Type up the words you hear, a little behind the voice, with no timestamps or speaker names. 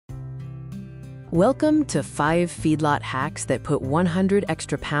Welcome to 5 feedlot hacks that put 100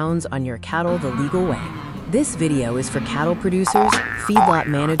 extra pounds on your cattle the legal way. This video is for cattle producers, feedlot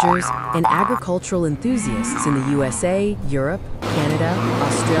managers, and agricultural enthusiasts in the USA, Europe, Canada,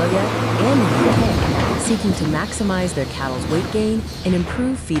 Australia, and the UK, seeking to maximize their cattle's weight gain and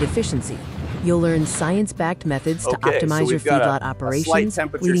improve feed efficiency. You'll learn science-backed methods to optimize your feedlot operations,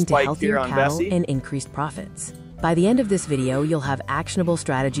 leading to healthier cattle and increased profits. By the end of this video, you'll have actionable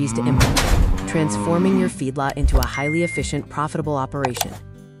strategies to implement, transforming your feedlot into a highly efficient, profitable operation.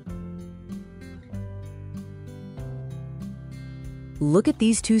 Look at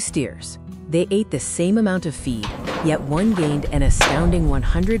these two steers. They ate the same amount of feed, yet one gained an astounding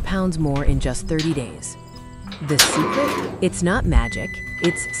 100 pounds more in just 30 days. The secret? It's not magic,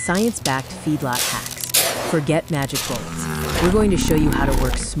 it's science-backed feedlot hacks. Forget magic bullets. We're going to show you how to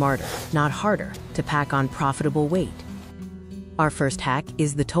work smarter, not harder, to pack on profitable weight. Our first hack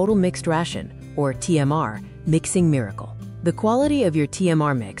is the Total Mixed Ration, or TMR, Mixing Miracle. The quality of your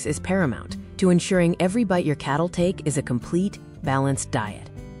TMR mix is paramount to ensuring every bite your cattle take is a complete, balanced diet.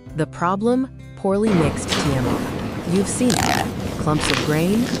 The problem? Poorly mixed TMR. You've seen it. Clumps of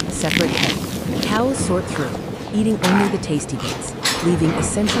grain, separate hay. Cows sort through, eating only the tasty bits, leaving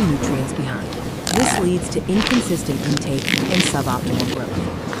essential nutrients behind. This leads to inconsistent intake and suboptimal growth.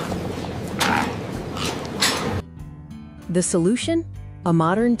 The solution? A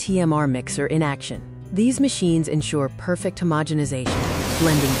modern TMR mixer in action. These machines ensure perfect homogenization,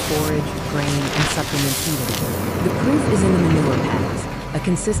 blending forage, grain, and supplements evenly. The proof is in the manure pads. A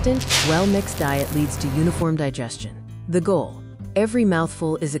consistent, well-mixed diet leads to uniform digestion. The goal? Every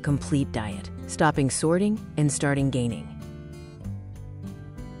mouthful is a complete diet, stopping sorting and starting gaining.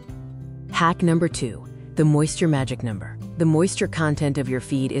 Hack number 2, the moisture magic number. The moisture content of your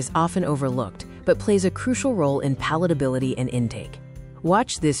feed is often overlooked, but plays a crucial role in palatability and intake.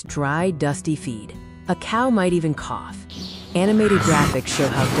 Watch this dry, dusty feed. A cow might even cough. Animated graphics show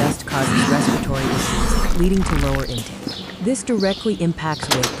how dust causes respiratory issues, leading to lower intake. This directly impacts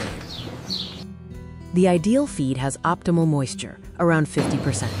weight gain. The ideal feed has optimal moisture, around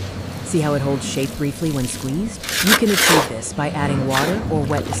 50%. See how it holds shape briefly when squeezed? You can achieve this by adding water or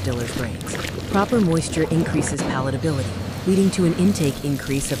wet distiller's grains. Proper moisture increases palatability, leading to an intake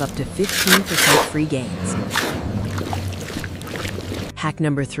increase of up to 15% free gains. Hack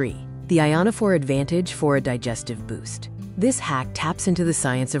number 3, the Ionophore Advantage for a digestive boost. This hack taps into the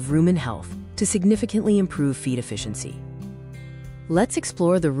science of rumen health to significantly improve feed efficiency. Let's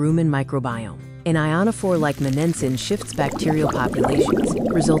explore the rumen microbiome. An ionophore like Monensin shifts bacterial populations,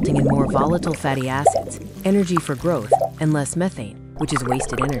 resulting in more volatile fatty acids, energy for growth, and less methane, which is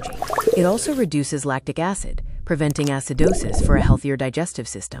wasted energy. It also reduces lactic acid, preventing acidosis for a healthier digestive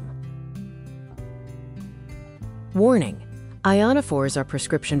system. Warning: ionophores are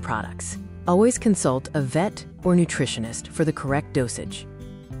prescription products. Always consult a vet or nutritionist for the correct dosage.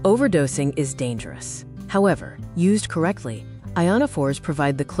 Overdosing is dangerous. However, used correctly, ionophores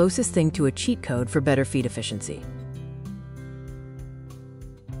provide the closest thing to a cheat code for better feed efficiency.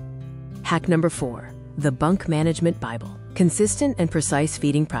 Hack number 4, the Bunk Management Bible. Consistent and precise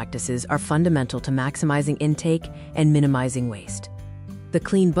feeding practices are fundamental to maximizing intake and minimizing waste. The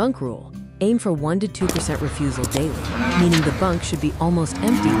Clean Bunk Rule: aim for 1 to 2% refusal daily, meaning the bunk should be almost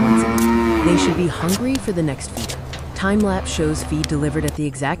empty once a week. They should be hungry for the next feeder. Time-lapse shows feed delivered at the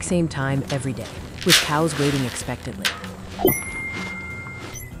exact same time every day, with cows waiting expectantly.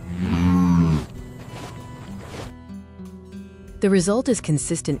 The result is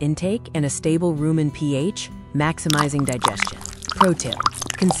consistent intake and a stable rumen pH, maximizing digestion. Pro tip: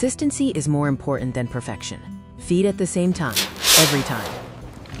 consistency is more important than perfection. Feed at the same time, every time.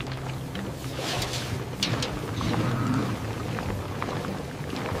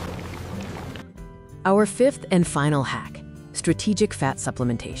 Our fifth and final hack, strategic fat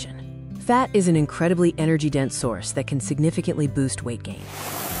supplementation. Fat is an incredibly energy-dense source that can significantly boost weight gain.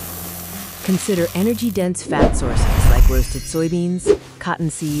 Consider energy-dense fat sources like roasted soybeans,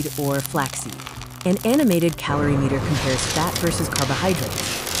 cottonseed, or flaxseed. An animated calorie meter compares fat versus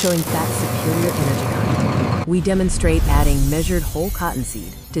carbohydrates, showing fat's superior energy content. We demonstrate adding measured whole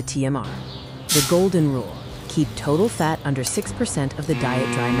cottonseed to TMR. The golden rule: keep total fat under 6% of the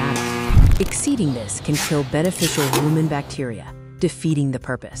diet dry matter. Exceeding this can kill beneficial rumen bacteria, defeating the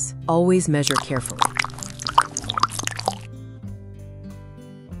purpose. Always measure carefully.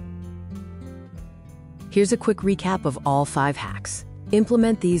 Here's a quick recap of all 5 hacks.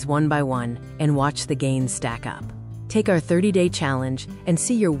 Implement these one by one and watch the gains stack up. Take our 30-day challenge and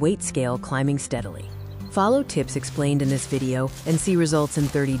see your weight scale climbing steadily. Follow tips explained in this video and see results in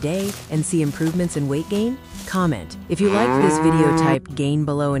 30-day and see improvements in weight gain? Comment if you like this video, type gain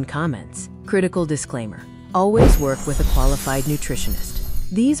below in comments. Critical disclaimer: always work with a qualified nutritionist.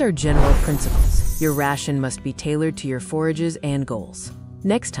 These are general principles. Your ration must be tailored to your forages and goals.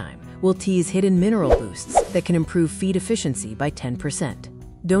 Next time, we'll tease hidden mineral boosts that can improve feed efficiency by 10%.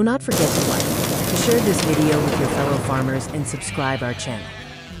 Do not forget to like, to share this video with your fellow farmers, and subscribe our channel.